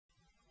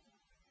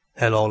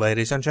Hello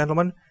ladies and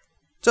gentlemen,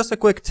 just a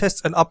quick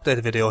test and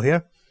update video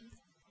here.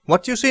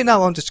 What you see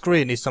now on the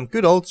screen is some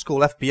good old school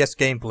FPS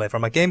gameplay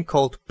from a game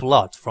called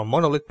Blood from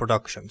Monolith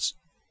Productions.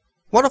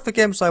 One of the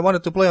games I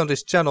wanted to play on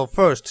this channel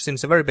first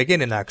since the very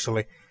beginning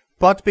actually,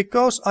 but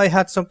because I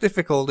had some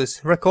difficulties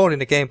recording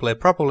the gameplay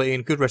properly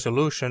in good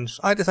resolutions,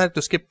 I decided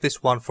to skip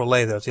this one for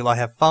later till I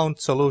have found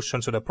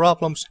solutions to the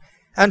problems,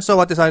 and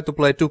so I decided to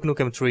play Duke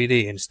Nukem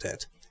 3D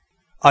instead.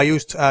 I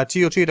used a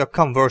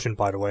GOG.com version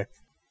by the way.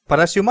 But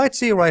as you might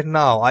see right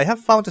now, I have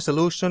found the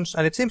solutions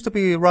and it seems to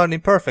be running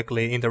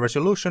perfectly in the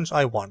resolutions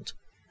I want.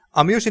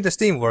 I'm using the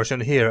Steam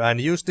version here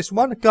and used this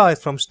one guide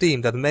from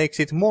Steam that makes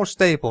it more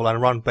stable and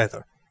run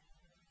better.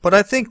 But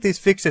I think these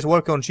fixes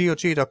work on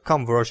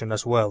GOG.com version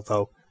as well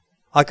though.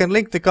 I can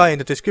link the guide in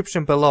the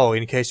description below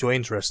in case you're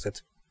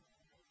interested.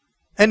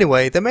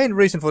 Anyway, the main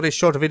reason for this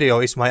short video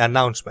is my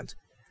announcement.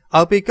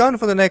 I'll be gone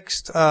for the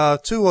next 2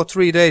 or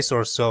 3 days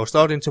or so,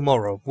 starting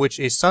tomorrow, which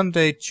is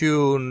Sunday,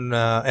 June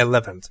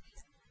 11th.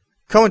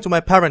 Going to my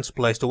parents'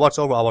 place to watch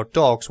over our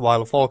dogs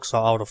while folks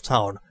are out of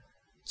town.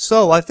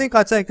 So I think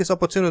I take this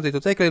opportunity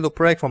to take a little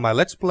break from my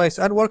Let's Plays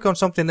and work on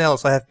something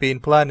else I have been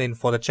planning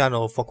for the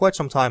channel for quite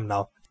some time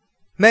now.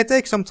 May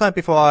take some time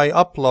before I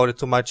upload it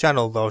to my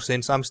channel though,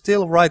 since I'm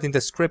still writing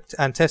the script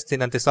and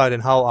testing and deciding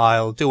how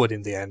I'll do it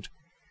in the end.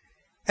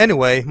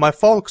 Anyway, my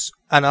folks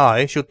and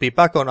I should be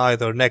back on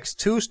either next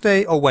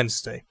Tuesday or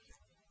Wednesday.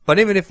 But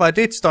even if I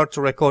did start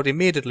to record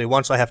immediately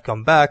once I have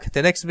come back,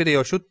 the next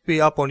video should be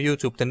up on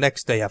YouTube the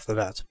next day after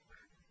that.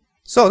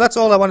 So that's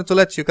all I wanted to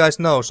let you guys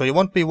know, so you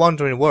won't be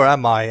wondering where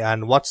am I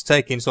and what's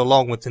taking so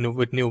long with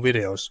new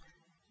videos.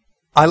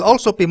 I'll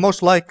also be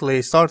most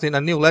likely starting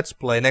a new Let's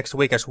Play next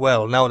week as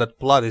well, now that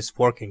Blood is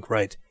working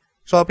great.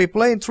 So I'll be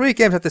playing 3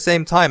 games at the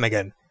same time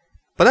again.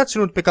 But that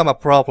shouldn't become a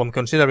problem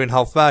considering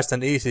how fast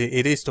and easy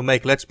it is to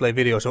make Let's Play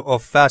videos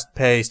of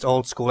fast-paced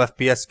old school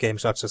FPS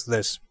games such as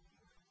this.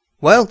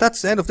 Well,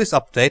 that's the end of this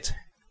update.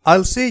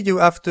 I'll see you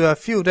after a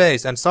few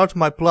days and start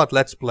my Blood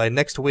Let's Play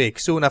next week,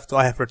 soon after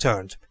I have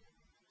returned.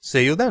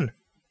 See you then.